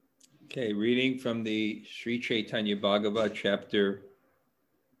Okay, reading from the Sri Chaitanya Bhagavad, chapter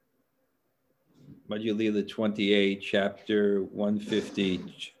Madhya Lila 28, chapter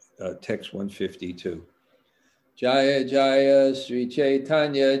 150, text 152. Jaya Jaya Sri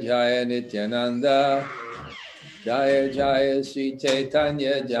Chaitanya Jaya Nityananda. Jaya Jaya Sri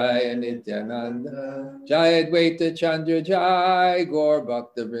Chaitanya Jaya Nityananda. Jaya Dvaita Chandra Jaya Gaur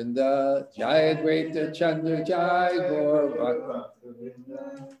Bhakta Vrinda. Jaya Dvaita Chandra Jaya Gaur Bhakta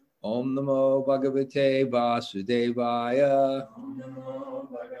Vrinda. Om Namo Bhagavate Vasudevaya. Om Namo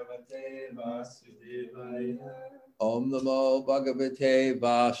Bhagavate Vasudevaya. Om Namo Bhagavate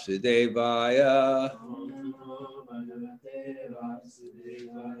Vasudevaya. Om Namo Bhagavate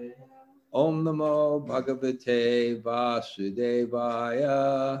Vasudevaya. Om Namo Bhagavate Vasudevaya.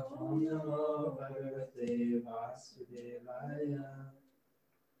 Om Namo Bhagavate Vasudevaya.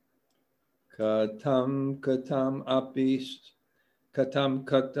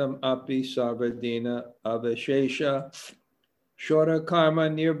 Katam api sarvadina avashesha shora karma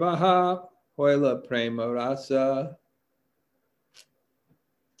nirvaha hoila prema rasa.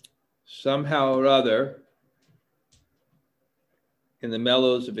 Somehow or other, in the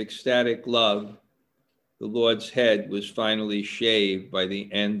mellows of ecstatic love, the Lord's head was finally shaved by the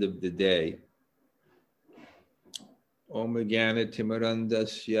end of the day. Om Jnana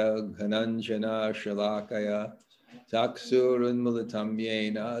Timarandasya Ghananjana Shalakaya Taksurunmulatam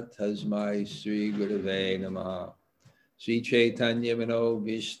Yena Tasmai Sri Gurave Namaha. Sri Chaitanya Mano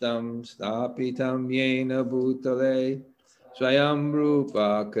Vishtam Stapitam Yena Bhutale Swayam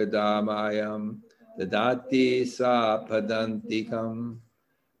Rupa Kadamayam Dadati Sa Padantikam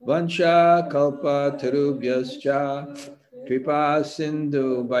Vansha Kalpa Tarubhyascha Kripa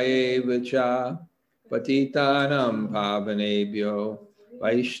Sindhu Bhayevacha Patitanam Pavanebhyo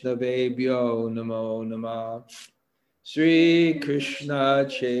Vaishnavebhyo Namo Namah. Sri Krishna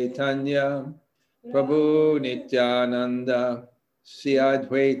Chaitanya Prabhu Nityananda Sri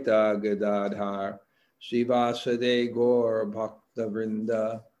Advaita Gadadhar Sri Vasudeva Gaur Bhakta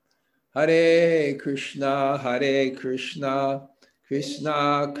Vrinda. Hare Krishna Krishna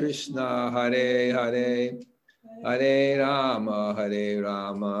Krishna Hare Hare Hare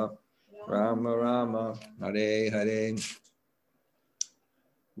Rama Rama Rama Hare Hare.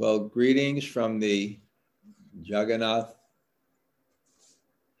 Well, greetings from the Jagannath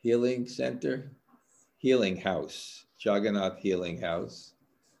Healing House, Jagannath Healing House.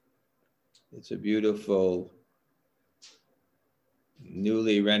 It's a beautiful,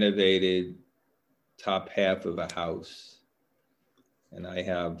 newly renovated top half of a house. And I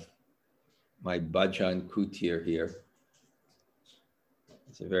have my Bhajan Kutir here.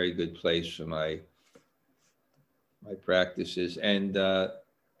 It's a very good place for my practices. And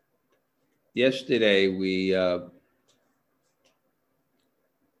yesterday we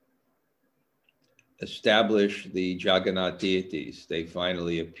established the Jagannath deities. They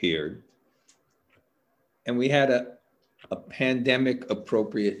finally appeared. And we had a pandemic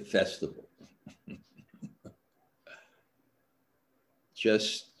appropriate festival.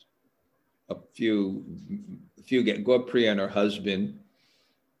 Just a few get Gopri and her husband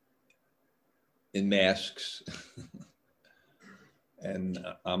in masks, and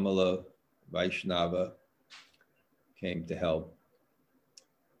Amala Vaishnava came to help,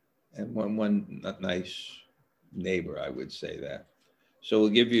 and one nice neighbor, I would say that. So we'll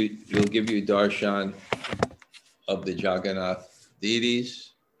give you darshan of the Jagannath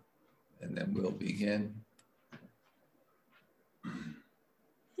deities, and then we'll begin.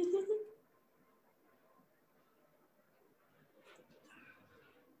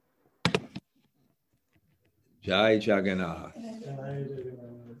 Jai Jagannath.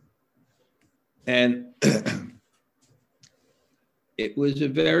 And it was a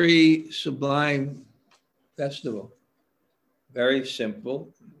very sublime festival, very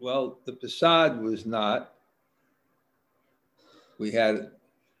simple. Well, the prasad was not. We had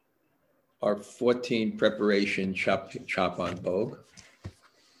our 14 preparation chop on bhog,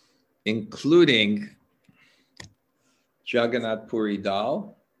 including Jagannath Puri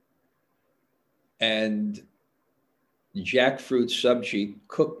dal and jackfruit sabji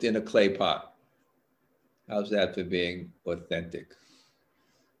cooked in a clay pot. How's that for being authentic?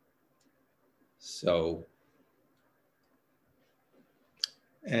 So,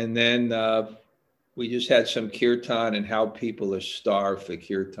 and then we just had some kirtan and how people are starved for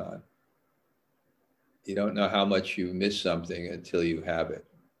kirtan. You don't know how much you miss something until you have it.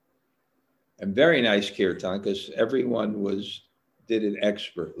 And very nice kirtan because everyone did it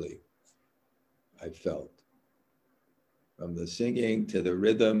expertly, I felt. From the singing to the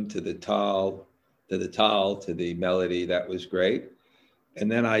rhythm to the tal to the melody, that was great.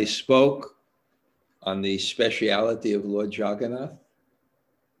 And then I spoke on the speciality of Lord Jagannath,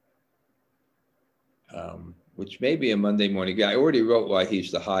 which may be a Monday morning guy. I already wrote why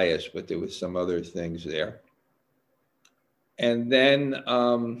he's the highest, but there was some other things there. And then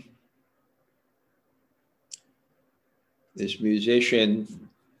this musician,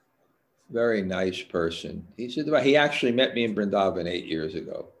 very nice person. He said, well, he actually met me in Vrindavan 8 years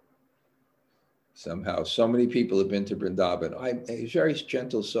ago. Somehow, so many people have been to Vrindavan. He's a very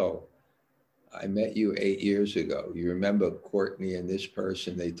gentle soul. I met you 8 years ago. You remember Courtney and this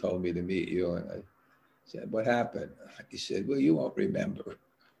person? They told me to meet you. And I said, what happened? He said, well, you won't remember.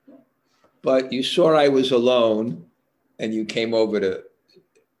 But you saw I was alone and you came over to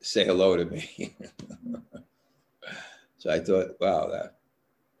say hello to me. So I thought, wow,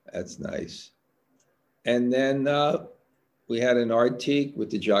 that's nice. And then we had an artik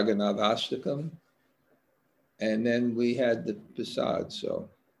with the Jagannath Astakam. And then we had the Prasad. So,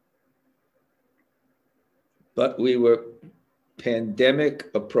 but we were pandemic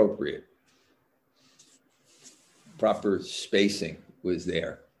appropriate. Proper spacing was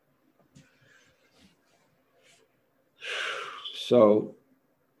there. So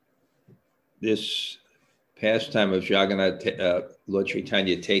this pastime of Jagannath, Lord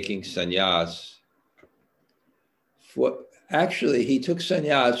Chaitanya taking sannyas, actually he took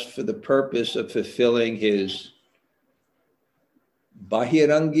sannyas for the purpose of fulfilling his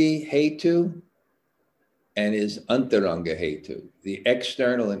bahirangi hetu and his antaranga hetu, the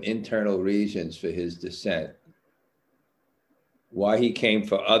external and internal reasons for his descent. Why he came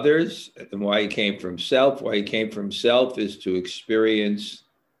for others and why he came for himself. Why he came for himself is to experience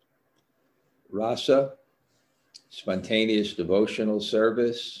rasa, spontaneous devotional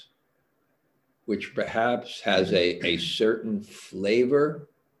service, which perhaps has a certain flavor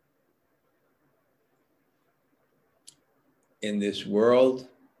in this world,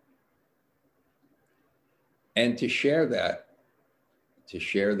 and to share that.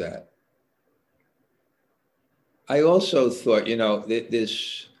 I also thought,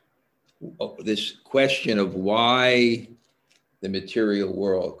 this question of why the material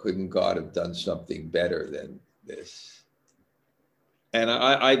world, couldn't God have done something better than this? And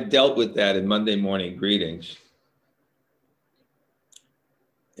I've dealt with that in Monday morning greetings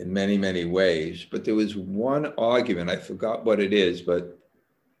in many, many ways. But there was one argument, I forgot what it is, but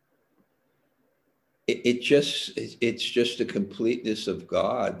it's just the completeness of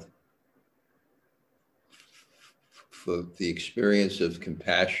God for the experience of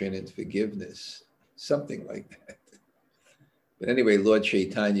compassion and forgiveness, something like that. But anyway, Lord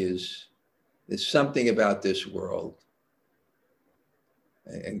Chaitanya's, there's something about this world,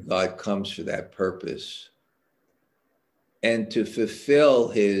 and God comes for that purpose. And to fulfill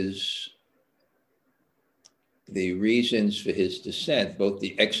the reasons for his descent, both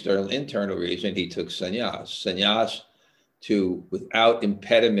the external and internal reason, he took sannyas. Sannyas to, without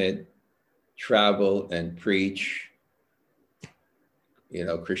impediment, travel and preach,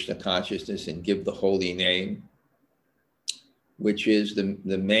 Krishna consciousness and give the holy name, which is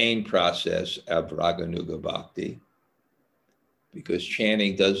the main process of Raganuga Bhakti, because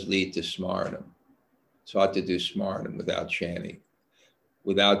chanting does lead to smaranam. It's hard to do smaranam without chanting,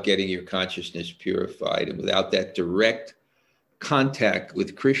 without getting your consciousness purified, and without that direct contact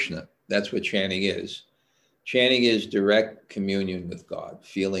with Krishna. That's what chanting is. Chanting is direct communion with God,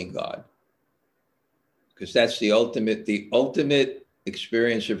 feeling God. Because that's the ultimate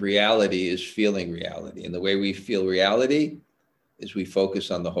experience of reality is feeling reality. And the way we feel reality is we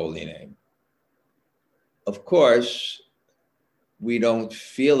focus on the holy name. Of course, we don't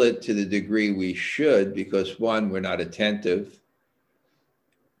feel it to the degree we should because, one, we're not attentive.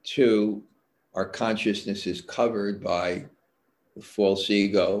 Two, our consciousness is covered by the false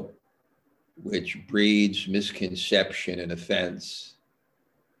ego, which breeds misconception and offense.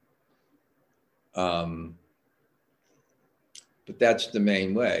 But that's the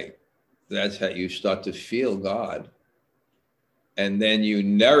main way. That's how you start to feel God. And then you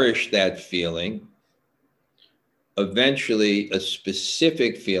nourish that feeling, eventually a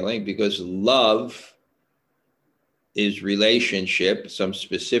specific feeling, because love is relationship, some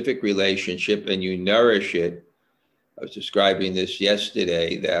specific relationship, and you nourish it. I was describing this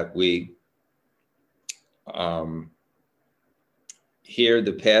yesterday, that we hear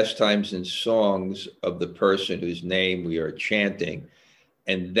the pastimes and songs of the person whose name we are chanting,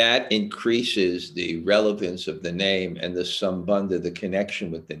 and that increases the relevance of the name and the sambandha, the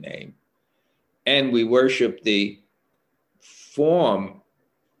connection with the name. And we worship the form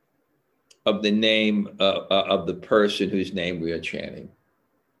of the name of the person whose name we are chanting.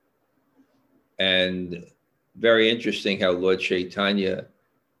 And very interesting how Lord Chaitanya,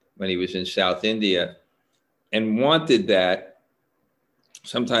 when he was in South India and wanted that,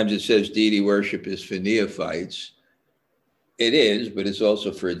 sometimes it says deity worship is for neophytes. It is, but it's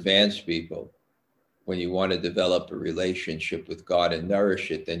also for advanced people. When you want to develop a relationship with God and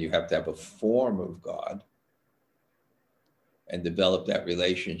nourish it, then you have to have a form of God and develop that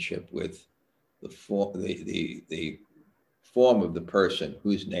relationship with the form of the person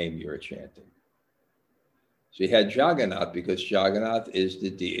whose name you're chanting. So you had Jagannath because Jagannath is the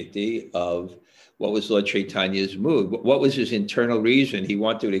deity of what was Lord Chaitanya's mood. What was his internal reason? He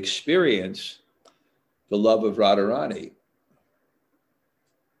wanted to experience the love of Radharani.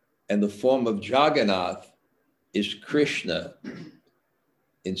 And the form of Jagannath is Krishna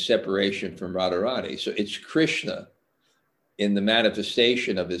in separation from Radharani. So it's Krishna in the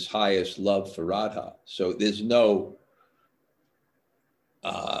manifestation of his highest love for Radha. So there's no,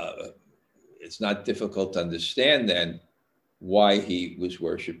 it's not difficult to understand then why he was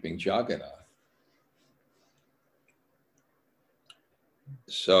worshiping Jagannath.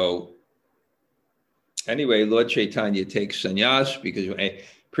 So anyway, Lord Chaitanya takes sannyas because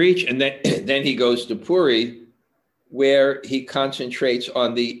preach, and then he goes to Puri, where he concentrates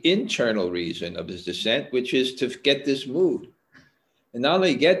on the internal reason of his descent, which is to get this mood. And not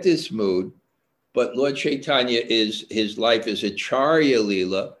only get this mood, but Lord Chaitanya his life is a Charya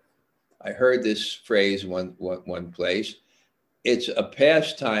Leela. I heard this phrase one place. It's a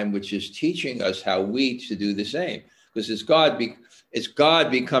pastime which is teaching us how we to do the same, because it's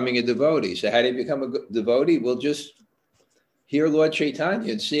God becoming a devotee. So how do you become a devotee? We'll just hear Lord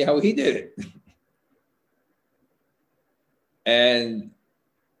Chaitanya and see how he did it. And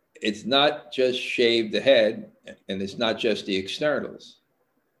it's not just shave the head, and it's not just the externals.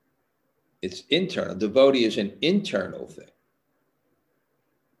 It's internal. Devotee is an internal thing.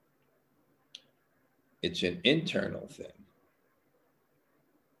 It's an internal thing.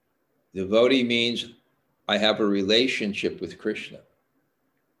 Devotee means I have a relationship with Krishna.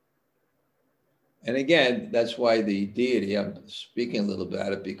 And again, that's why the deity, I'm speaking a little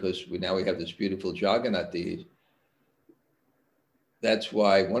about it because now we have this beautiful Jagannath deity. That's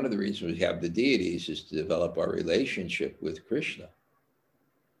why one of the reasons we have the deities is to develop our relationship with Krishna,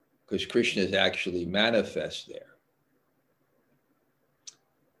 because Krishna is actually manifest there.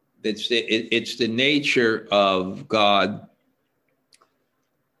 It's the nature of God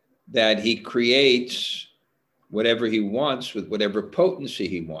that he creates whatever he wants with whatever potency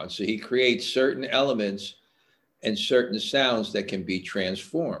he wants. So he creates certain elements and certain sounds that can be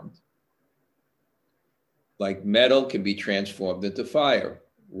transformed. Like metal can be transformed into fire.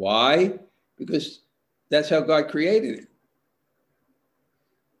 Why? Because that's how God created it.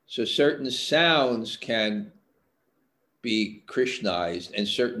 So certain sounds can be Krishnized and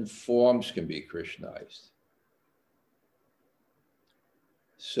certain forms can be Krishnized.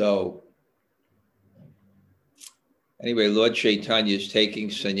 So anyway, Lord Chaitanya is taking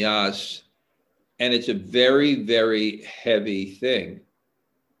sannyas, and it's a very, very heavy thing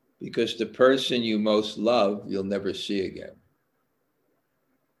because the person you most love, you'll never see again.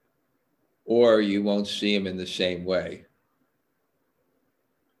 Or you won't see him in the same way.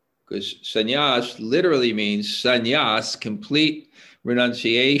 Because sannyas literally means sannyas, complete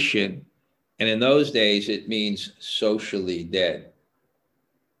renunciation. And in those days, it means socially dead,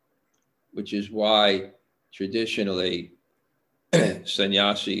 which is why traditionally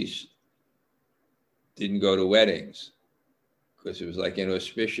sannyasis didn't go to weddings, because it was like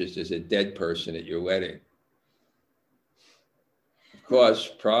inauspicious. There's a dead person at your wedding. Of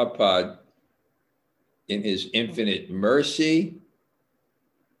course, Prabhupada, in his infinite mercy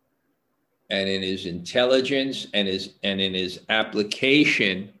and in his intelligence and in his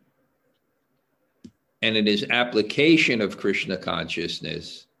application of Krishna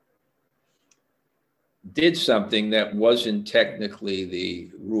consciousness, did something that wasn't technically the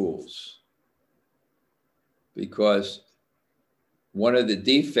rules. Because one of the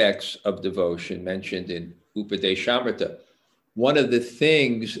defects of devotion mentioned in Upadeshamrita, one of the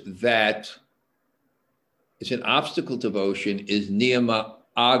things that is an obstacle to devotion is niyama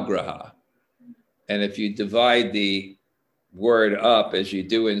agraha. And if you divide the word up as you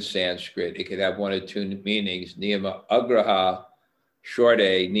do in Sanskrit, it could have one or two meanings: niyama agraha, short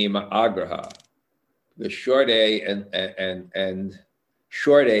a, niyama agraha. The short a and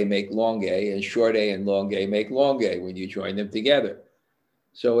short a make long a, and short a and long a make long a when you join them together.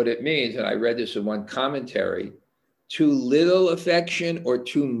 So what it means, and I read this in one commentary, too little affection or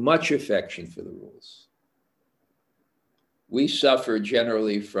too much affection for the rules. We suffer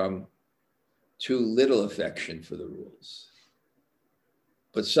generally from too little affection for the rules.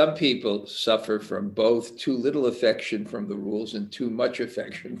 But some people suffer from both too little affection from the rules and too much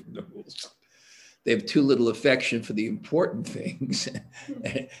affection from the rules. They have too little affection for the important things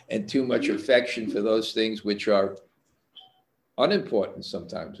and too much affection for those things which are unimportant.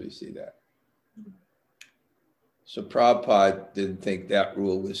 Sometimes we see that. So Prabhupada didn't think that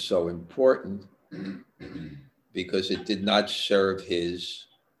rule was so important because it did not serve his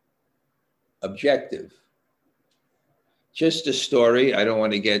objective. Just a story, I don't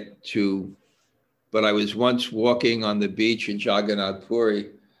want to get to, but I was once walking on the beach in Jagannath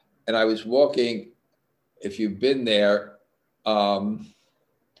Puri, and I was walking, if you've been there,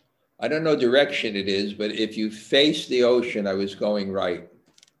 I don't know direction it is, but if you face the ocean, I was going right.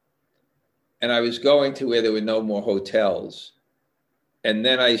 And I was going to where there were no more hotels. And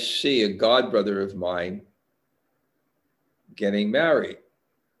then I see a godbrother of mine getting married.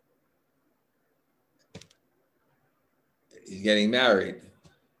 He's getting married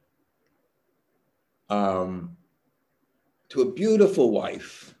to a beautiful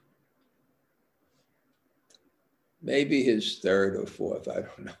wife. Maybe his third or fourth, I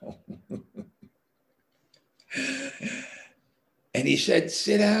don't know. And he said,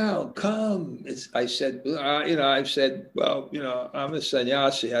 sit down, come. I said, I've said, well, I'm a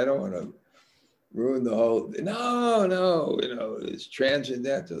sannyasi. I don't want to ruin the whole, no, it's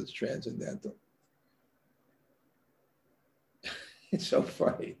transcendental, It's so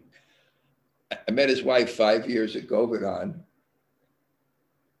funny. I met his wife 5 years at Govardhan,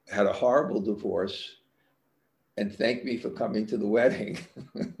 had a horrible divorce, and thanked me for coming to the wedding.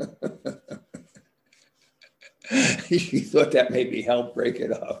 She thought that maybe helped break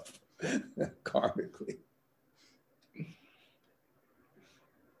it up karmically.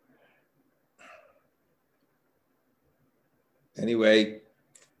 Anyway,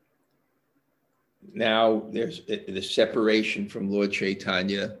 now there's the separation from Lord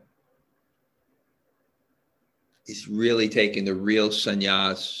Chaitanya. He's really taking the real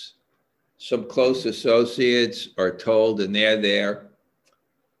sannyas. Some close associates are told, and they're there.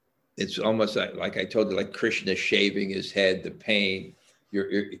 It's almost like I told you, like Krishna shaving his head, the pain.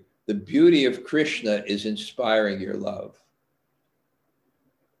 The beauty of Krishna is inspiring your love.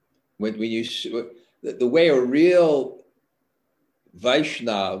 When you the way a real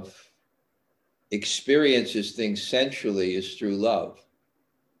Vaishnav experiences things sensually is through love.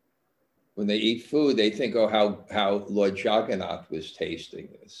 When they eat food, they think, oh, how Lord Jagannath was tasting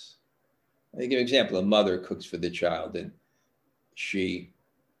this. I'll give you an example. A mother cooks for the child, and she,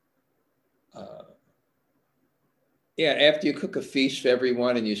 after you cook a feast for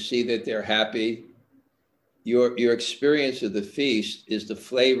everyone and you see that they're happy, your experience of the feast is the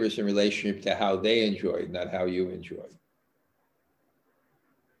flavors in relationship to how they enjoyed, not how you enjoyed.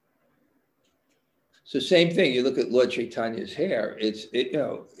 So same thing, you look at Lord Chaitanya's hair,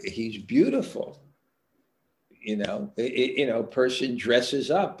 he's beautiful. Person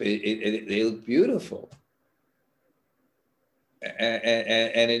dresses up, they look beautiful.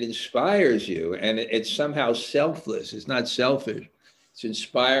 And it inspires you, and it's somehow selfless. It's not selfish. It's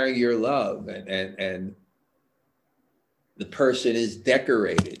inspiring your love, and the person is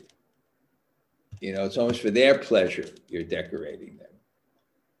decorated. It's almost for their pleasure you're decorating them.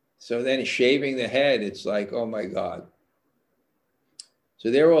 So then shaving the head, it's like, oh my God. So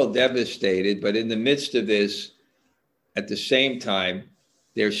they're all devastated, but in the midst of this, at the same time,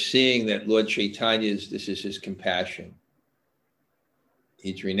 they're seeing that Lord Chaitanya this is his compassion.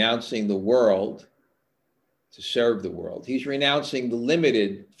 He's renouncing the world to serve the world. He's renouncing the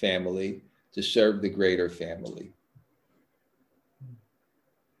limited family to serve the greater family.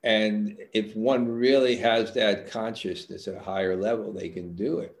 And if one really has that consciousness at a higher level, they can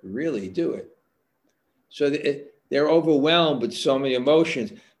do it, really do it. So they're overwhelmed with so many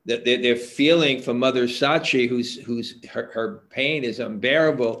emotions that they're feeling for Mother Sachi, who's her pain is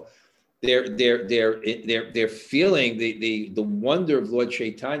unbearable. They're feeling the wonder of Lord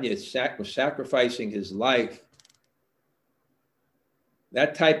Chaitanya sacrificing his life.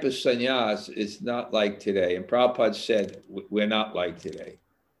 That type of sannyas is not like today. And Prabhupada said, we're not like today.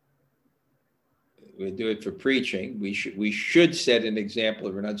 We do it for preaching. We should set an example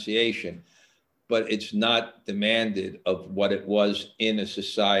of renunciation, but it's not demanded of what it was in a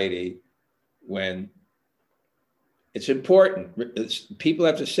society when it's important. People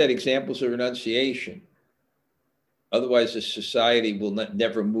have to set examples of renunciation. Otherwise, the society will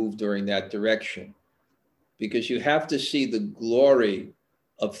never move during that direction, because you have to see the glory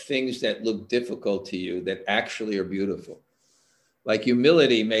of things that look difficult to you that actually are beautiful. Like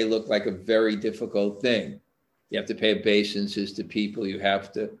humility may look like a very difficult thing. You have to pay obeisances to people. You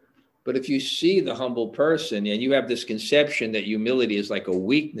have to But if you see the humble person and you have this conception that humility is like a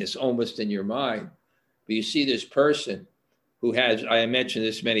weakness almost in your mind, but you see this person who has, I mentioned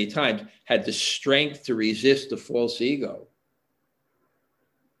this many times, had the strength to resist the false ego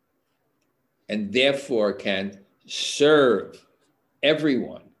and therefore can serve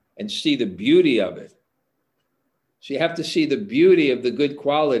everyone and see the beauty of it. So you have to see the beauty of the good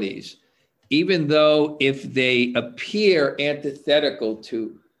qualities, even though if they appear antithetical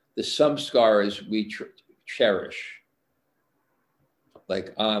to the samskaras we cherish,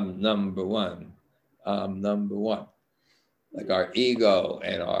 like I'm number one, like our ego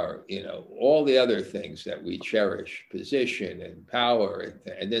and our, all the other things that we cherish, position and power,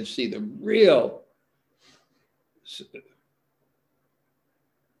 and then see the real.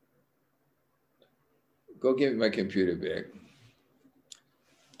 Go give me my computer back.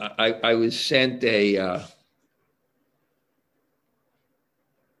 I was sent a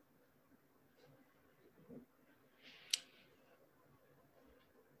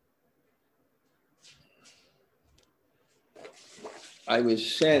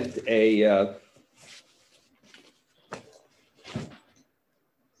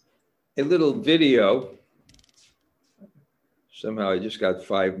little video. Somehow I just got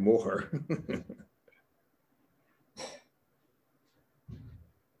 5 more.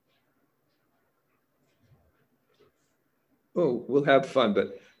 Oh, we'll have fun,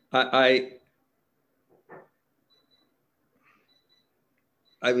 but I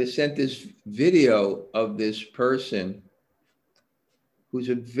was sent this video of this person who's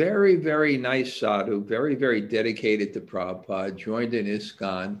a very, very nice sadhu, very, very dedicated to Prabhupada, joined in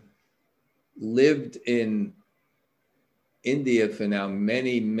ISKCON, lived in India for now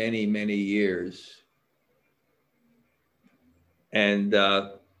many, many, many years. And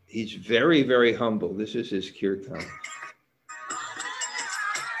he's very, very humble. This is his kirtan.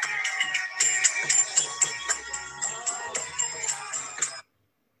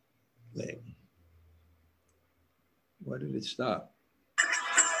 Wait. Why did it stop?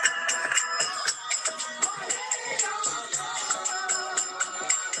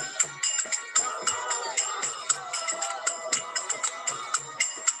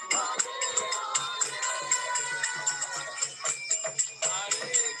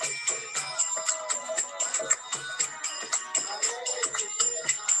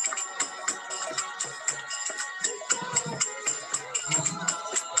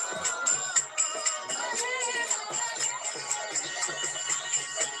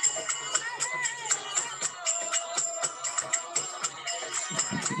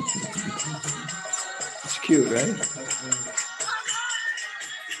 It's cute, right?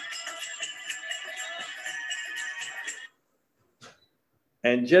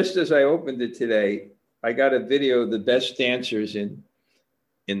 And just as I opened it today, I got a video of the best dancers in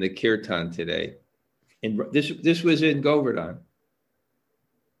the kirtan today. And this was in Govardhan.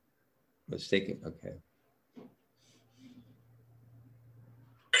 Let's take it. Okay.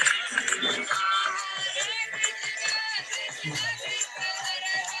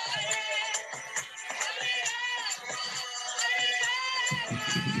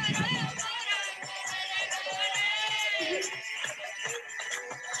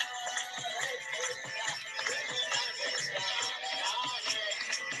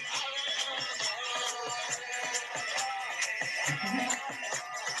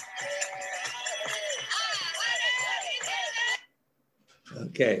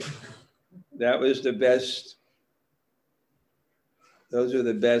 Okay, that was the best. Those are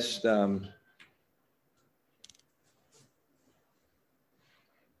the best.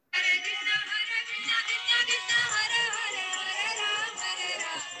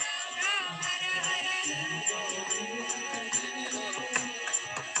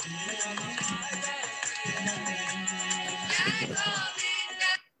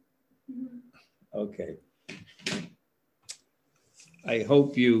 Okay. I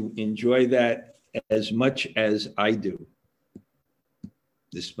hope you enjoy that as much as I do.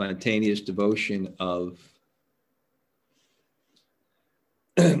 The spontaneous devotion of.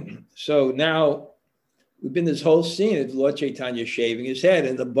 So now we've been this whole scene of Lord Chaitanya shaving his head,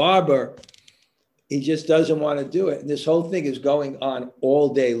 and the barber, he just doesn't want to do it. And this whole thing is going on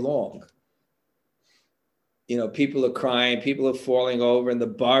all day long. People are crying, people are falling over, and the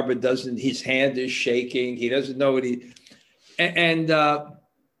barber doesn't, his hand is shaking. He doesn't know what he,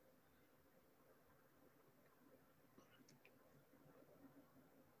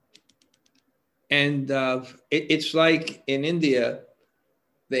 it's like in India,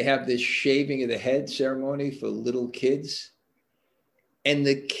 they have this shaving of the head ceremony for little kids. And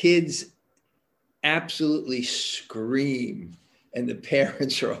the kids absolutely scream and the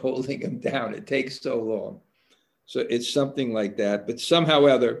parents are holding him down. It takes so long. So it's something like that. But somehow or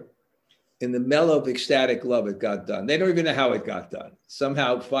other, in the mellow of ecstatic love, it got done. They don't even know how it got done.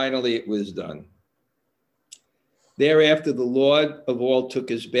 Somehow, finally, it was done. Thereafter, the Lord of all took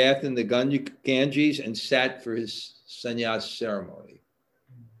his bath in the Ganges and sat for his sannyas ceremony.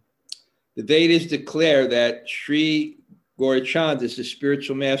 The Vedas declare that Sri Gaurachand is the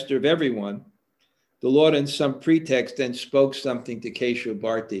spiritual master of everyone. The Lord, in some pretext, then spoke something to Keshava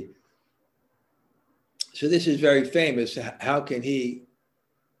Bharati. So this is very famous. How can he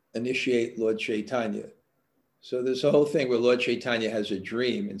initiate Lord Chaitanya? So there's a whole thing where Lord Chaitanya has a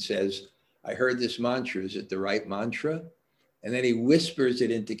dream and says, I heard this mantra. Is it the right mantra? And then he whispers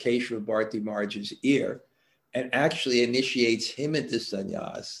it into Keshava Bharati Maharaj's ear and actually initiates him into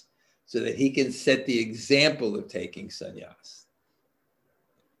sannyas so that he can set the example of taking sannyas.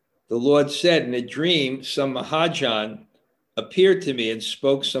 The Lord said in a dream, some Mahajan appeared to me and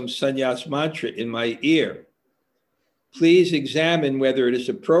spoke some sannyas mantra in my ear. Please examine whether it is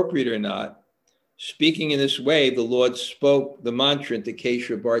appropriate or not. Speaking in this way, the Lord spoke the mantra into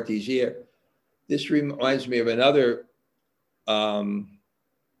Keshava Bharati's ear. This reminds me of another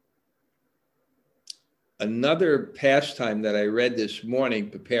pastime that I read this morning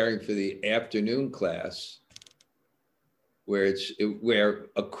preparing for the afternoon class, where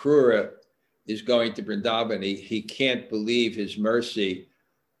Akrura is going to Vrindavan. He can't believe his mercy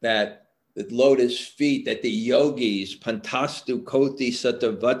that the lotus feet, that the yogis, pantastu koti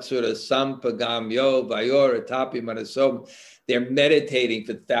satavatsura sampagam yo vayora tapi manasom, they're meditating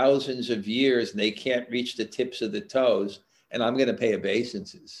for thousands of years and they can't reach the tips of the toes, and I'm going to pay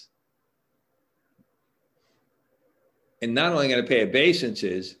obeisances. And not only going to pay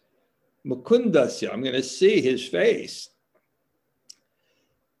obeisances, Mukundasya, I'm going to see his face.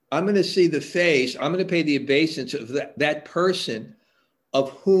 I'm going to see the face. I'm going to pay the obeisance of that person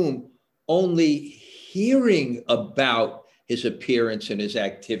of whom only hearing about his appearance and his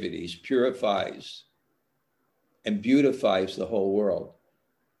activities purifies and beautifies the whole world.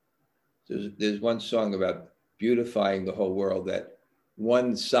 There's one song about beautifying the whole world that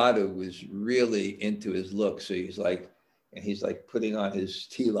one sadhu was really into his look. So he's like putting on his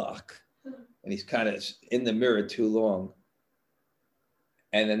tilak and he's kind of in the mirror too long.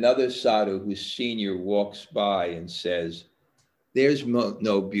 And another sadhu who's senior walks by and says, there's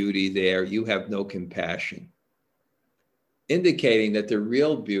no beauty there. You have no compassion. Indicating that the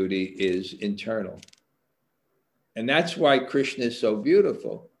real beauty is internal. And that's why Krishna is so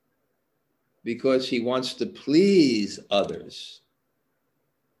beautiful, because he wants to please others.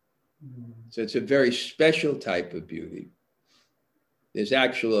 So it's a very special type of beauty. There's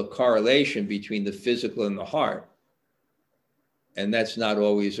actually a correlation between the physical and the heart. And that's not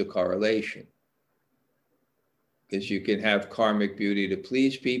always a correlation. Because you can have karmic beauty to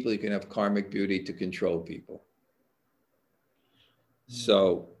please people, you can have karmic beauty to control people.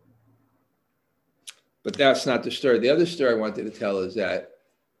 So, but that's not the story. The other story I wanted to tell is that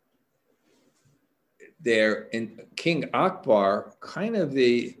King Akbar,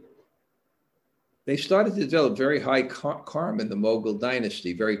 they started to develop very high karma in the Mughal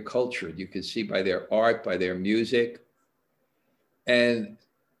dynasty, very cultured. You could see by their art, by their music. And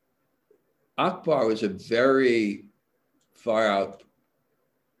Akbar was a very far out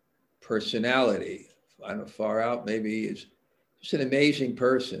personality. I don't know, far out, maybe he's just an amazing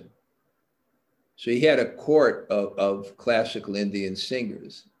person. So he had a court of classical Indian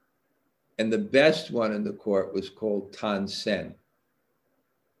singers. And the best one in the court was called Tansen.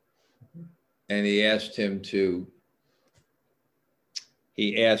 And he asked him to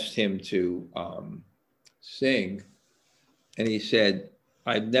sing. And he said,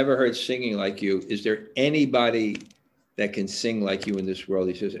 I've never heard singing like you. Is there anybody that can sing like you in this world?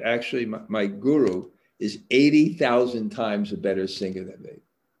 He says, actually, my guru is 80,000 times a better singer than me.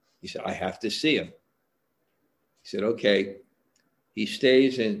 He said, I have to see him. He said, okay. He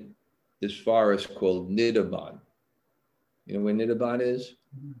stays in this forest called Nidhaban. You know where Nidhaban is?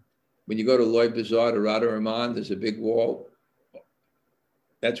 Mm-hmm. When you go to Loy Bazaar to Radha Raman, there's a big wall.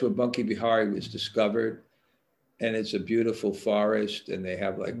 That's where Bunky Bihari was discovered. And it's a beautiful forest, and they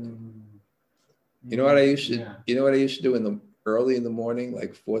have like, you know what I used to, you know what I used to do early in the morning,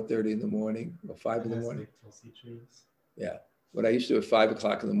 like 4:30 in the morning or 5 in the morning. Yeah, what I used to do at 5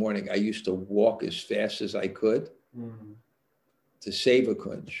 o'clock in the morning, I used to walk as fast as I could to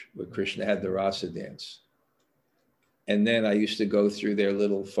Sevakunj, where Krishna had the rasa dance, and then I used to go through their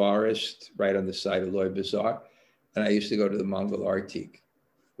little forest right on the side of Loy Bazaar, and I used to go to the Mangal Artik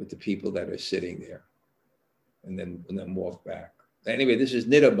with the people that are sitting there. And then walk back. Anyway, this is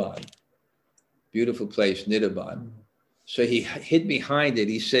Nidhaban. Beautiful place, Nidhaban. So he hid behind it.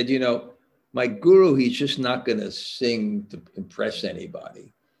 He said, you know, my guru, he's just not going to sing to impress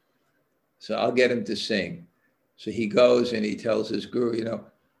anybody. So I'll get him to sing. So he goes and he tells his guru, you know,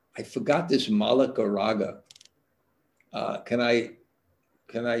 I forgot this Malika Raga. Can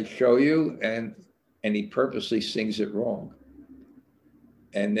I show you? And he purposely sings it wrong.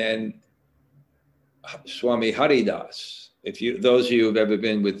 And then Swami Haridas, those of you who've ever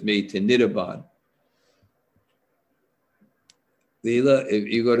been with me to Nidhaban, Leela, if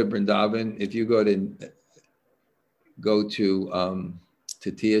you go to Vrindavan, if you go to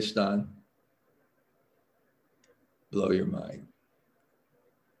Tiyastan, blow your mind.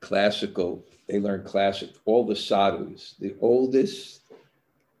 Classical, they learn classic, all the sadhus, the oldest,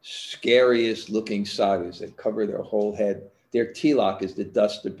 scariest looking sadhus that cover their whole head. Their tilak is the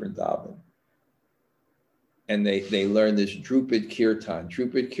dust of Vrindavan. And they learn this Drupad Kirtan.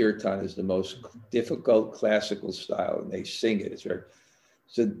 Drupad Kirtan is the most difficult classical style, and they sing it. It's very,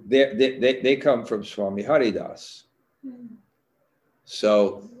 so they come from Swami Haridas.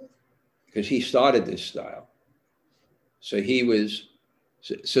 So, because he started this style. So he was,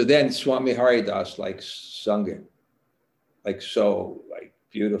 so then Swami Haridas like sung it, like so, like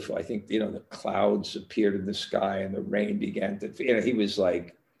beautiful. I think, you know, the clouds appeared in the sky and the rain began to, you know, he was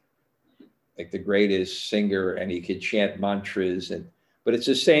like the greatest singer, and he could chant mantras, but it's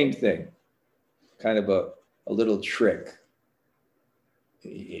the same thing, kind of a little trick.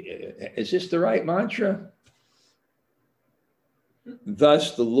 Is this the right mantra?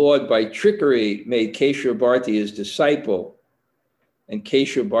 Thus, the Lord, by trickery, made Keshava Bharti his disciple, and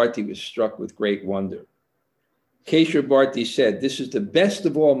Keshava Bharti was struck with great wonder. Keshava Bharti said, this is the best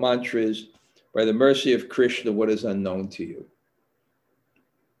of all mantras. By the mercy of Krishna, what is unknown to you?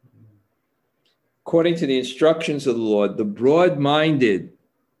 According to the instructions of the Lord, the broad-minded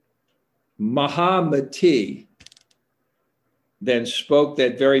Mahamati then spoke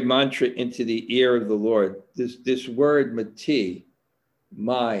that very mantra into the ear of the Lord. This word mati,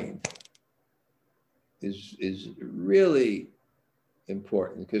 mind, is really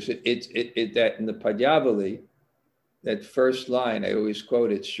important, because it that in the Padyavali, that first line, I always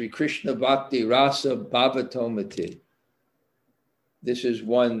quote it, Sri Krishna Bhakti Rasa Bhavatomati. This is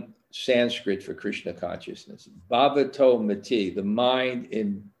one Sanskrit for Krishna consciousness. Bhavatomati, the mind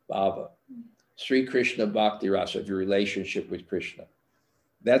in Bhava. Sri Krishna Bhakti Rasa, of your relationship with Krishna.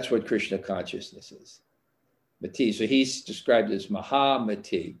 That's what Krishna consciousness is. Mati. So he's described as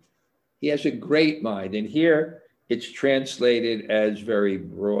Mahamati. He has a great mind. And here it's translated as very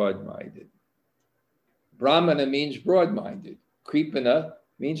broad-minded. Brahmana means broad-minded. Kripana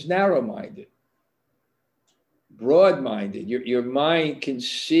means narrow-minded. Broad-minded. Your mind can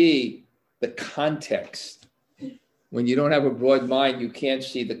see the context. When you don't have a broad mind, you can't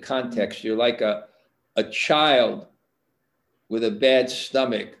see the context. You're like a child with a bad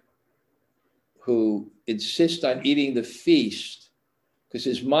stomach who insists on eating the feast because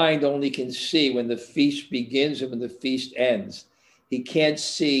his mind only can see when the feast begins and when the feast ends. He can't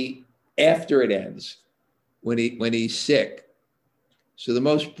see after it ends when he's sick. So the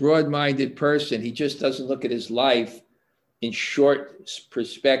most broad-minded person, he just doesn't look at his life in short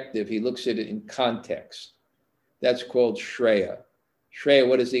perspective. He looks at it in context. That's called Shreya. Shreya,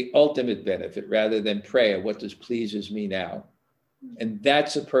 what is the ultimate benefit rather than Preya? What does pleases me now? And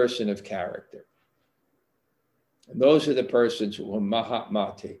that's a person of character. And those are the persons who are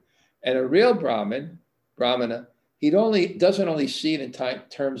Mahamati. And a real Brahmana, he doesn't only see it in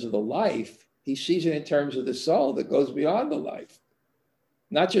terms of the life, he sees it in terms of the soul that goes beyond the life.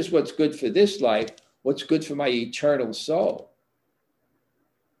 Not just what's good for this life, what's good for my eternal soul.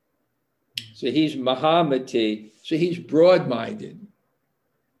 So he's Mahamati, so he's broad-minded.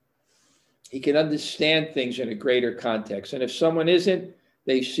 He can understand things in a greater context. And if someone isn't,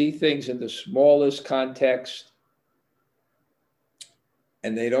 they see things in the smallest context,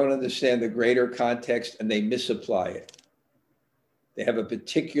 and they don't understand the greater context, and they misapply it. They have a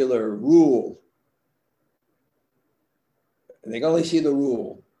particular rule, and they can only see the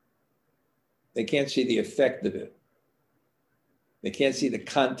rule. They can't see the effect of it. They can't see the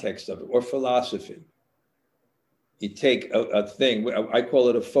context of it, or philosophy. You take a thing, I call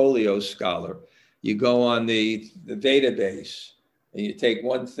it a folio scholar. You go on the database and you take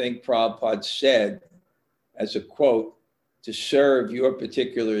one thing Prabhupada said as a quote to serve your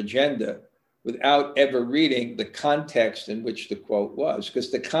particular agenda without ever reading the context in which the quote was, because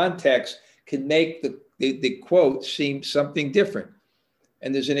the context can make the quote seem something different.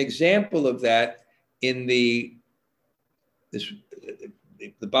 And there's an example of that in the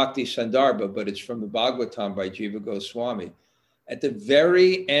Bhakti Sandarbha, but it's from the Bhagavatam by Jiva Goswami. At the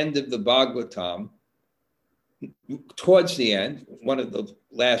very end of the Bhagavatam, towards the end, one of the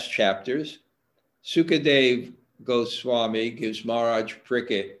last chapters, Sukadev Goswami gives Maharaj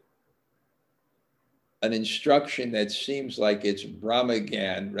Parikshit an instruction that seems like it's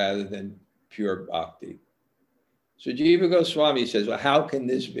Brahmagyan rather than pure bhakti. So Jiva Goswami says, well, how can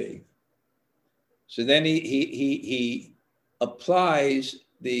this be? So then he applies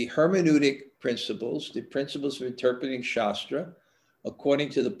the hermeneutic principles, the principles of interpreting Shastra, according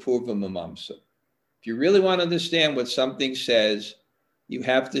to the Purva Mimamsa. If you really want to understand what something says, you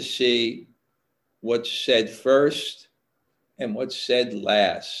have to see what's said first and what's said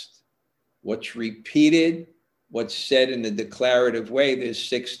last. What's repeated, what's said in a declarative way, there's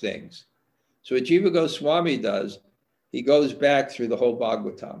 6 things. So what Jiva Goswami does, he goes back through the whole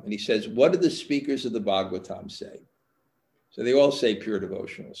Bhagavatam and he says, what do the speakers of the Bhagavatam say? So they all say pure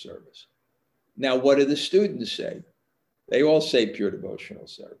devotional service. Now, what do the students say? They all say pure devotional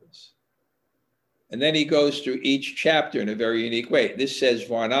service. And then he goes through each chapter in a very unique way. This says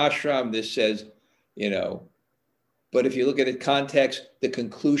Varnashram, this says, but if you look at it context, the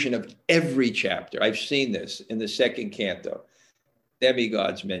conclusion of every chapter, I've seen this in the 2nd canto,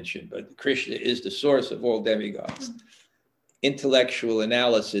 demigods mentioned, but Krishna is the source of all demigods. Intellectual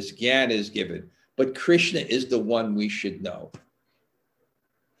analysis, Gyan is given, but Krishna is the one we should know.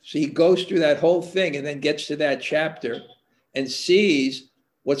 So he goes through that whole thing and then gets to that chapter and sees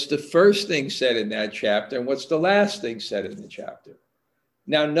what's the first thing said in that chapter and what's the last thing said in the chapter.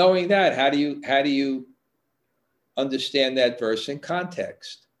 Now, knowing that, how do you understand that verse in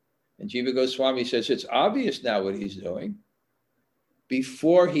context? And Jiva Goswami says it's obvious now what he's doing.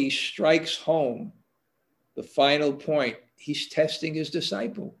 Before he strikes home the final point, he's testing his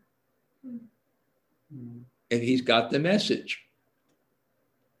disciple. And he's got the message.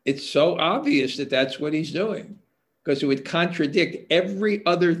 It's so obvious that that's what he's doing, because it would contradict every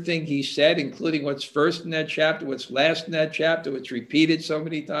other thing he said, including what's first in that chapter, what's last in that chapter, what's repeated so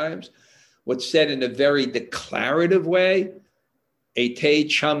many times, what's said in a very declarative way. Ete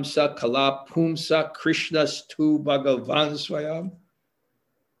chamsa kala pumsa Krishnas tu bhagavan swayam.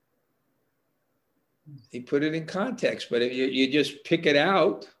 He put it in context, but if you just pick it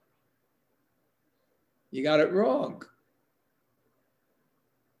out, you got it wrong.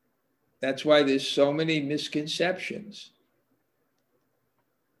 That's why there's so many misconceptions,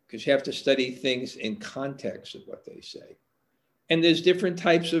 because you have to study things in context of what they say. And there's different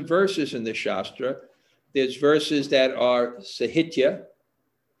types of verses in the Shastra. There's verses that are sahitya,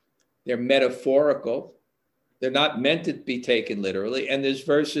 they're metaphorical, they're not meant to be taken literally. And there's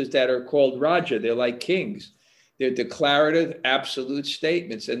verses that are called Raja, they're like kings. They're declarative, absolute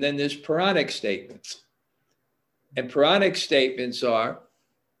statements. And then there's Puranic statements. And Puranic statements are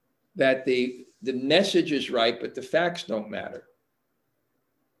that the message is right, but the facts don't matter.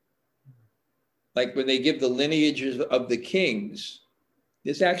 Like when they give the lineages of the kings,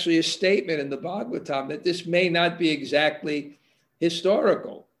 there's actually a statement in the Bhagavatam that this may not be exactly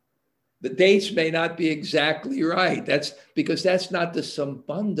historical. The dates may not be exactly right. That's because that's not the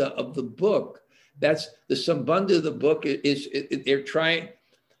sambandha of the book. That's the sambandha of the book is they're trying.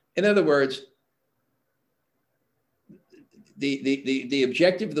 In other words, the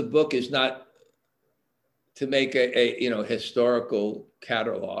objective of the book is not to make a historical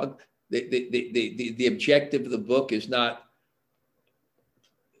catalog. The objective of the book is not.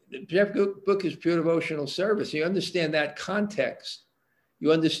 The objective of the book is pure devotional service. You understand that context.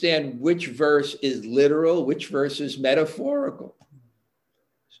 You understand which verse is literal, which verse is metaphorical.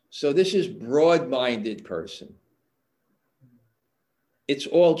 So this is broad-minded person. It's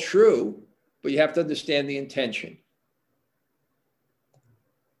all true, but you have to understand the intention.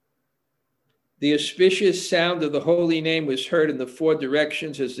 The auspicious sound of the holy name was heard in the 4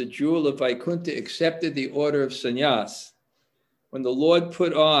 directions as the jewel of Vaikuntha accepted the order of sannyas. When the Lord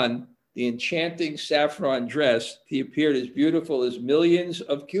put on the enchanting saffron dress, he appeared as beautiful as millions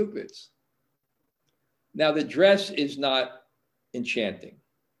of cupids. Now, the dress is not enchanting.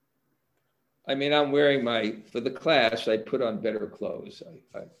 I mean, I'm wearing for the class, I put on better clothes.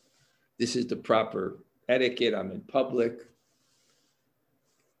 This is the proper etiquette. I'm in public.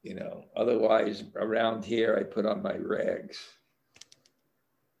 Otherwise around here, I put on my rags.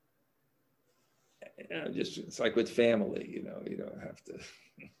 It's like with family, you don't have to.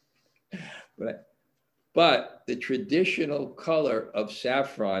 But the traditional color of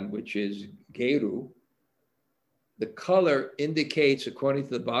saffron, which is geru, the color indicates, according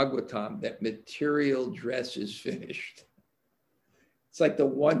to the Bhagavatam, that material dress is finished. It's like the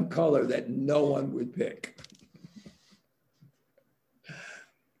one color that no one would pick.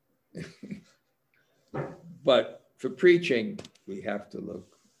 But for preaching, we have to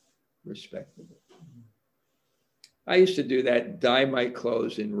look respectable. I used to do that, dye my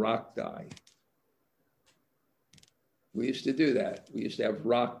clothes in rock dye. We used to do that. We used to have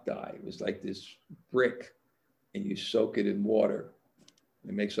rock dye. It was like this brick, and you soak it in water.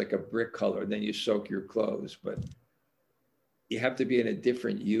 It makes like a brick color. Then you soak your clothes. But you have to be in a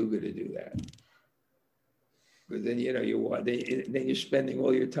different yuga to do that. But then, you know, then you're spending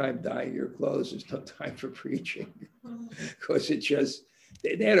all your time dyeing your clothes. There's no time for preaching. Because it just,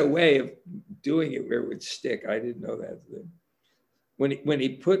 they had a way of doing it where it would stick. I didn't know that. When he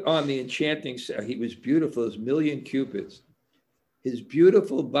put on the enchanting, he was beautiful as 1,000,000 cupids. His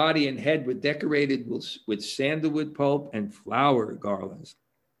beautiful body and head were decorated with sandalwood pulp and flower garlands.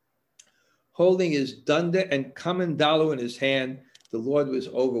 Holding his danda and kamandalo in his hand, the Lord was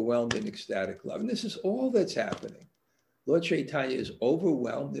overwhelmed in ecstatic love. And this is all that's happening. Lord Chaitanya is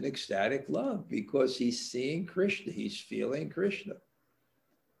overwhelmed in ecstatic love because he's seeing Krishna. He's feeling Krishna.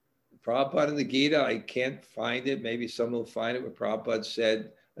 Prabhupada in the Gita, I can't find it. Maybe someone will find it. Where Prabhupada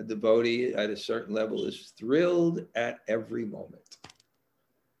said a devotee at a certain level is thrilled at every moment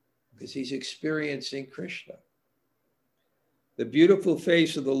because he's experiencing Krishna. The beautiful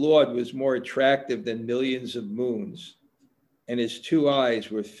face of the Lord was more attractive than millions of moons, and his 2 eyes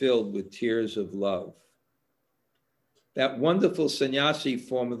were filled with tears of love. That wonderful sannyasi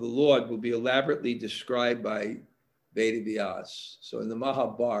form of the Lord will be elaborately described by Vedavyas. So in the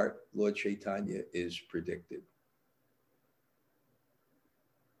Mahabharata, Lord Chaitanya is predicted.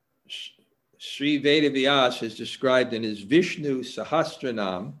 Sri Vedavyas is described in his Vishnu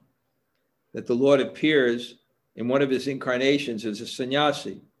Sahasranam that the Lord appears in one of his incarnations as a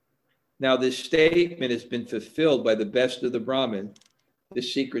sannyasi. Now, this statement has been fulfilled by the best of the Brahmin.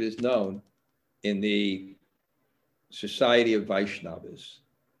 This secret is known in the Society of Vaishnavas.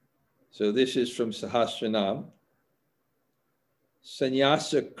 So this is from Sahasranam.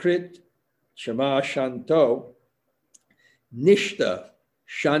 Sannyasa krit chama shanto nishta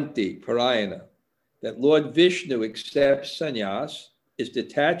shanti parayana. That Lord Vishnu accepts sannyas, is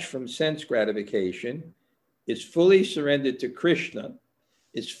detached from sense gratification, is fully surrendered to Krishna,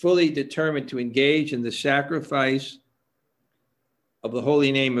 is fully determined to engage in the sacrifice of the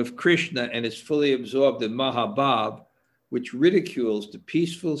holy name of Krishna, and is fully absorbed in Mahabhav, which ridicules the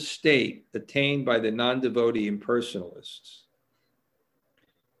peaceful state attained by the non-devotee impersonalists.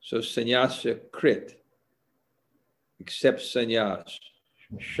 So sannyasa krit, accepts sannyas.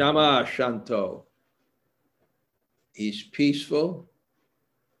 Shama shanto, he's peaceful.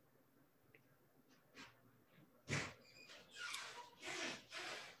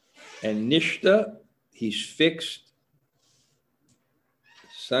 And nishta, he's fixed.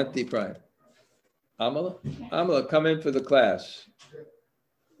 Santi Prime. Amala, come in for the class.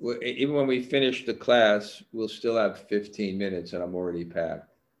 Even when we finish the class, we'll still have 15 minutes and I'm already packed.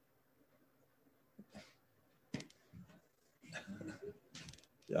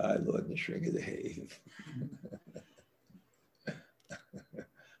 Jai Lord Nrsimhadev. I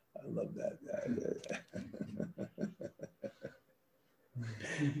love that.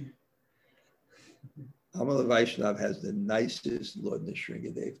 Amala Vaishnav has the nicest Lord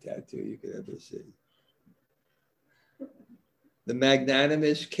Nrsimhadev tattoo you could ever see. The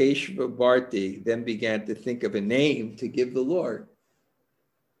magnanimous Keshava Bharti then began to think of a name to give the Lord.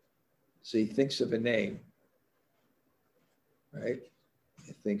 So he thinks of a name, right?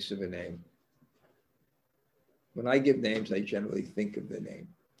 He thinks of a name. When I give names, I generally think of the name.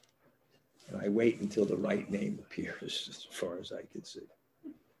 And I wait until the right name appears, as far as I can see.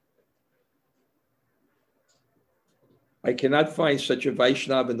 I cannot find such a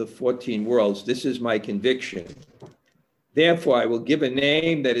Vaishnava in the 14 worlds. This is my conviction. Therefore, I will give a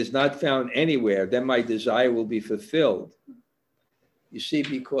name that is not found anywhere. Then my desire will be fulfilled. You see,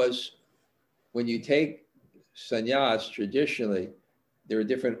 because when you take sannyas, traditionally, there are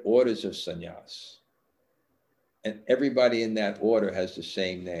different orders of sannyas. And everybody in that order has the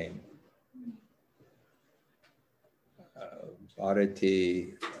same name.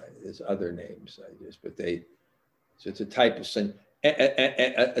 Bharati, there's other names, so it's a type of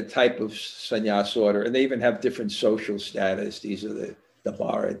a type of sannyas order, and they even have different social status. These are the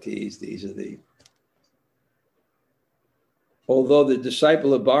Bharatis, these are the. Although the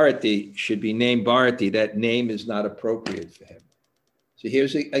disciple of Bharati should be named Bharati, that name is not appropriate for him. So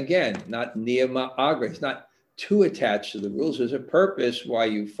here's again, not niyama agra. It's not too attached to the rules. There's a purpose why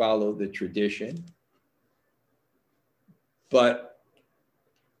you follow the tradition. But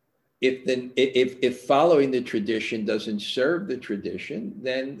if following the tradition doesn't serve the tradition,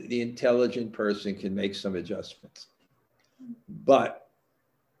 then the intelligent person can make some adjustments. But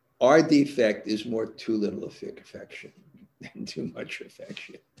our defect is more too little affection than too much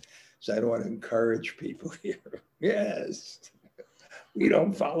affection. So I don't want to encourage people here. Yes, we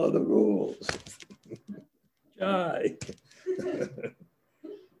don't follow the rules. Jai.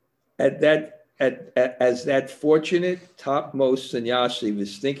 As that fortunate topmost sannyasi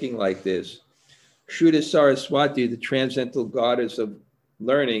was thinking like this, Shruta Saraswati, the transcendental goddess of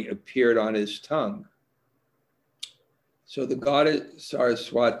learning, appeared on his tongue. So the goddess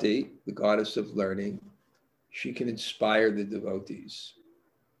Saraswati, the goddess of learning, she can inspire the devotees.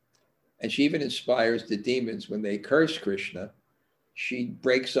 And she even inspires the demons when they curse Krishna. She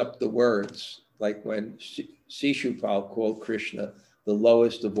breaks up the words, like when Shishupal called Krishna the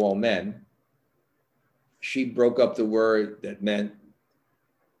lowest of all men. She broke up the word that meant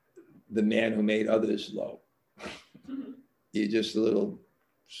the man who made others low. You just a little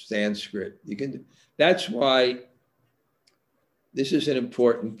Sanskrit. You can. That's why this is an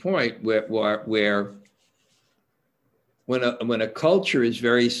important point where when a culture is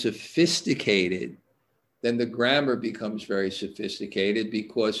very sophisticated, then the grammar becomes very sophisticated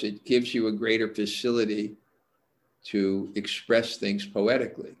because it gives you a greater facility to express things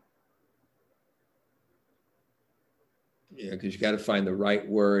poetically. Yeah, because you got to find the right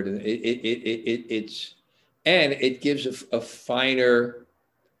word, and it gives a finer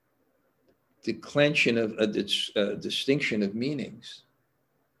declension of a distinction of meanings.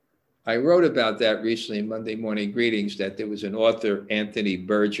 I wrote about that recently in Monday Morning Greetings, that there was an author, Anthony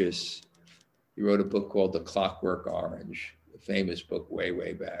Burgess. He wrote a book called The Clockwork Orange, a famous book way,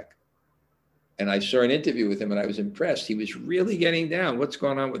 way back. And I saw an interview with him and I was impressed. He was really getting down what's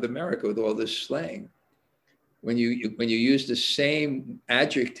going on with America with all this slang. When you use the same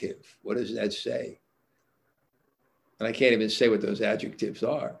adjective, what does that say? And I can't even say what those adjectives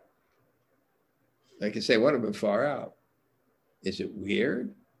are. I can say one of them far out. Is it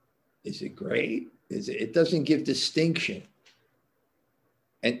weird? Is it great? It doesn't give distinction.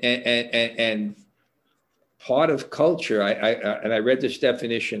 And part of culture, I read this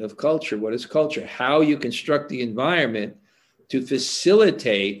definition of culture. What is culture? How you construct the environment to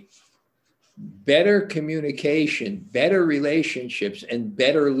facilitate better communication, better relationships, and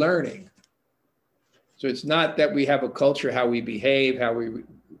better learning. So it's not that we have a culture, how we behave, how we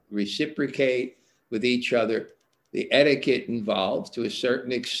reciprocate with each other. The etiquette involved, to a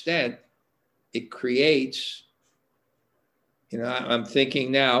certain extent, it creates, I'm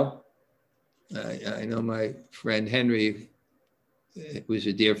thinking now, I know my friend Henry was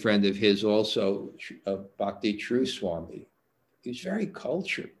a dear friend of his also, of Bhakti True Swami. He was very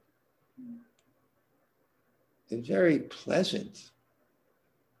cultured. And very pleasant,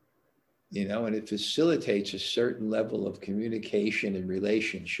 and it facilitates a certain level of communication and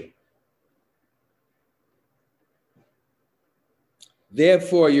relationship.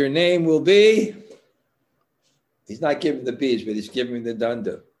 Therefore, your name will be, he's not giving the bees, but he's giving the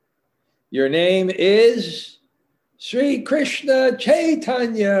danda. Your name is Sri Krishna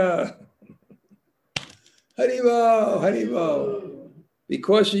Chaitanya. Haribo, Haribo.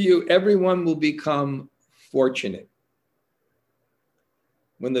 Because of you, everyone will become fortunate.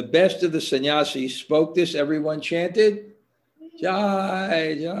 When the best of the sannyasis spoke this, everyone chanted,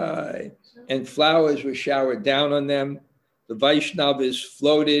 Jai, Jai. And flowers were showered down on them. The Vaishnavas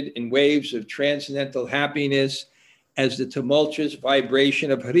floated in waves of transcendental happiness as the tumultuous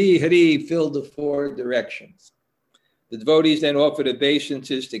vibration of Hari Hari filled the four directions. The devotees then offered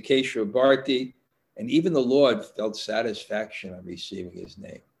obeisances to Keshava Bharti, and even the Lord felt satisfaction on receiving his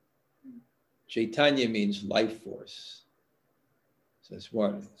name. Chaitanya means life force. So it's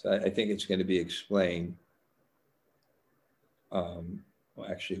one. So I think it's going to be explained.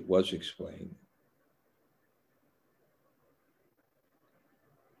 Actually, it was explained.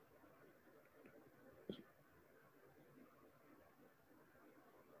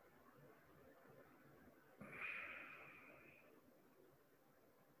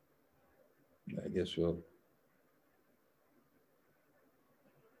 I guess we'll.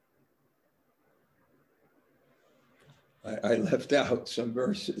 I left out some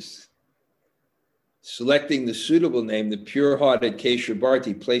verses. Selecting the suitable name, the pure-hearted Keshava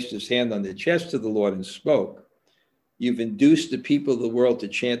Bharti placed his hand on the chest of the Lord and spoke. You've induced the people of the world to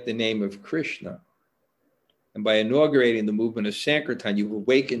chant the name of Krishna. And by inaugurating the movement of Sankirtan, you've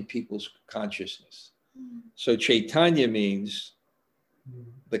awakened people's consciousness. So Chaitanya means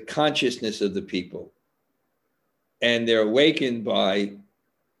the consciousness of the people. And they're awakened by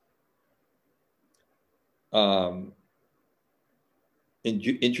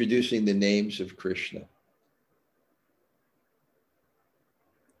introducing the names of Krishna.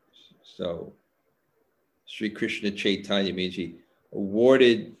 So Sri Krishna Chaitanya means he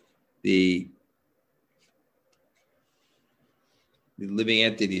awarded the the living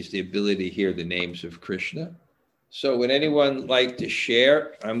entities the ability to hear the names of Krishna. So would anyone like to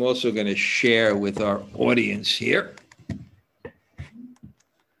share? I'm also going to share with our audience here.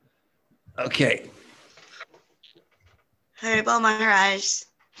 Okay. Haribol Maharaj.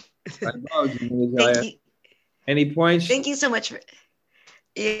 Thank you. Any points? Thank you so much.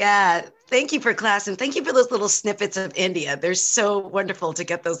 Thank you for class, and thank you for those little snippets of India. They're so wonderful to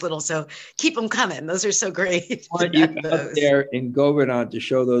get those little, so keep them coming. Those are so great. Aren't you out there in Govardhan to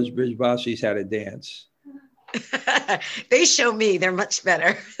show those Brijbasis how to dance? They show me. They're much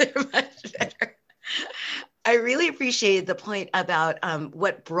better. They're much better. I really appreciated the point about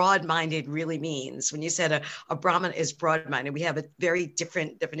what broad-minded really means. When you said a Brahmin is broad-minded, we have a very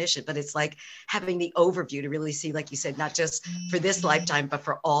different definition, but it's like having the overview to really see, like you said, not just for this lifetime, but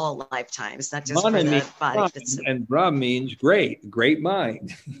for all lifetimes, not just Brahman for the body. And Brahm means great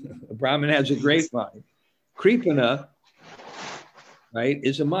mind. A Brahmin has a great mind. Kripana, right,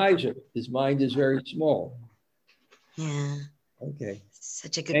 is a miser. His mind is very small. Yeah. Okay.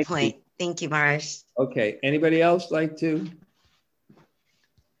 Such a good point. Thank you, Maharaj. Okay. Anybody else like to?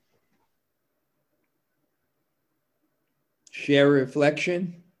 Share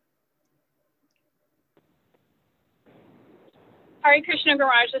reflection? Hare Krishna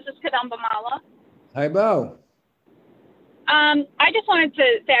Garage, this is Kadamba Mala. Hi, Bo. I just wanted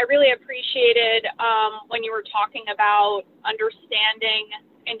to say I really appreciated when you were talking about understanding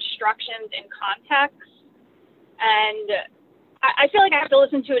instructions in context. And I feel like I have to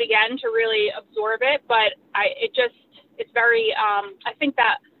listen to it again to really absorb it, but it's very, I think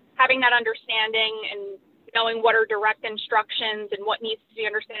that having that understanding and knowing what are direct instructions and what needs to be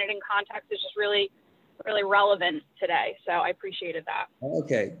understood in context is just really, really relevant today. So I appreciated that.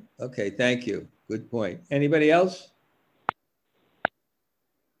 Okay. Thank you. Good point. Anybody else?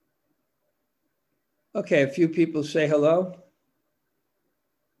 Okay. A few people say hello.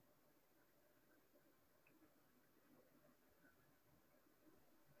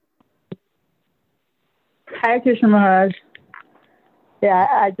 Hare Krishna Maharaj. Yeah,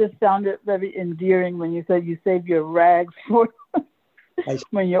 I just found it very endearing when you said you save your rags for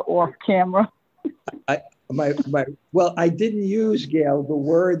when you're off camera. Well, I didn't use, Gail, the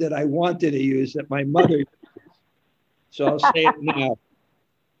word that I wanted to use that my mother used. So I'll say it now.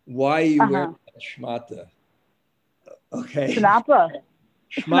 Why you wear shmata? Okay. Shnappa.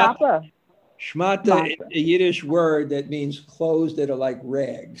 Shmata is a Yiddish word that means clothes that are like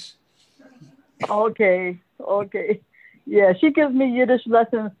rags. Okay. Yeah, she gives me Yiddish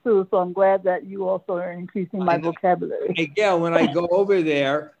lessons too, so I'm glad that you also are increasing my vocabulary. Hey, Gail, when I go over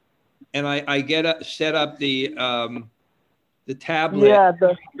there and I get set up the tablet,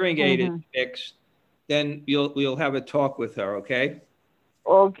 the hearing aid is fixed, then we'll have a talk with her, okay?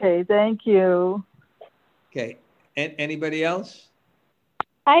 Okay, thank you. Okay, and anybody else?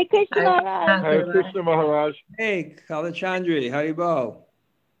 Hare Krishna Maharaj. Hare Krishna Maharaj. Hey, Kalachandri, Haribo.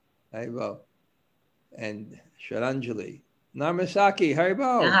 And Sharanjali. Narmasaki,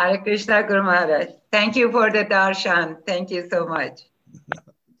 Haribo. Hare Krishna Guru Maharaj. Thank you for the darshan. Thank you so much.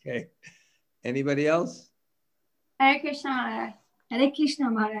 Okay. Anybody else? Hare Krishna Maharaj. Hare Krishna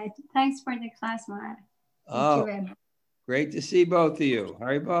Maharaj. Thanks for the class, Maharaj. Thank you very much. Great to see both of you.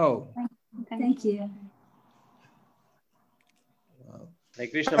 Haribo. Thank you. Hare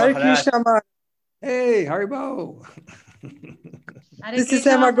Krishna Maharaj. Hey, Haribo. This is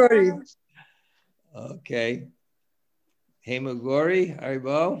Hemagori. Okay. Hemagori,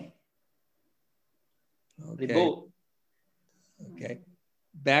 Haribo. Okay.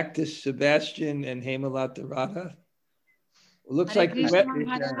 Back to Sebastian and Hemalata Radha. Looks like the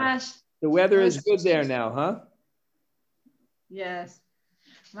weather is good there now, huh? Yes.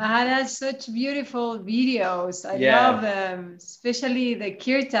 Maharaj, such beautiful videos. I love them, especially the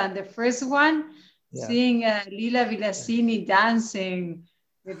kirtan, the first one, seeing Leela Vilasini dancing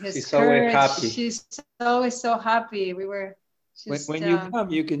with his courage. Happy. She's always so happy. We were just, when you come,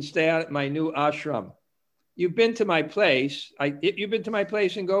 you can stay out at my new ashram. You've been to my place. You've been to my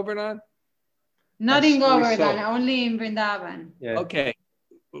place in Govardhan? Not in Govardhan, only in Vrindavan. Yeah. Okay.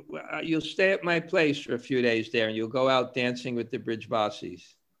 You'll stay at my place for a few days there and you'll go out dancing with the Brijbasis.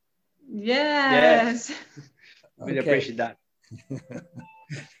 Yes. We appreciate that.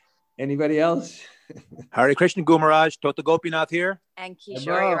 Anybody else? Hare Krishna Guru Maharaj, Tota Gopinath here. And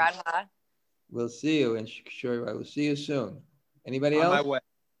Kishori Radha. We'll see you, and Kishori, I will see you soon. Anybody else? On my way.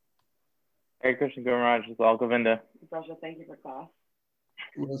 Hare Krishna Guru Maharaj, it's all Govinda. Brasha, thank you for class.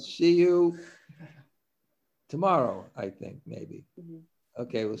 We'll see you tomorrow, I think, maybe.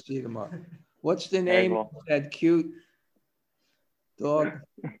 Okay, we'll see you tomorrow. What's the name of that cute dog?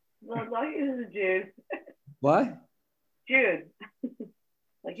 Well, no, he's a Jew. What? Jude.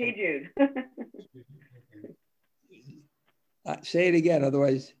 Like, hey, Jude. Say it again,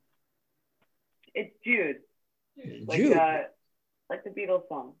 otherwise. It's Jude. Like, Jude. like the Beatles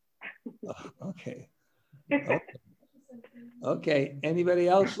song. Oh, okay. Okay. Anybody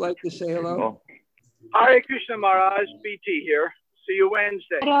else like to say hello? Hare Krishna Maharaj, BT here. See you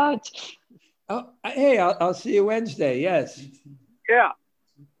Wednesday. Oh, hey, I'll see you Wednesday. Yes. Yeah.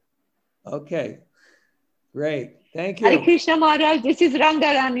 Okay. Great. Thank you. Hare Krishna Maharaj, this is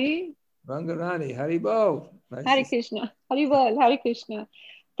Rangarani. Rangarani, Haribo. Nice Hare Krishna. Haribol, Hare Krishna.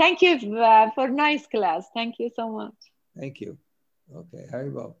 Thank you for nice class. Thank you so much. Thank you. Okay,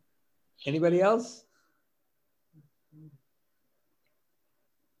 Haribo. Anybody else?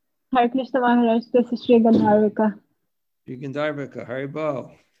 Hare Krishna Maharaj, this is Sri Gandharvika. Sri Gandharvika,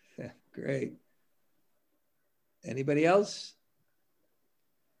 Haribo. Great. Anybody else?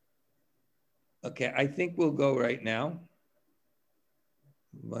 Okay, I think we'll go right now.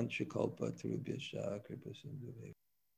 Vanchakalpa Trubhyascha Kripa Sindhu.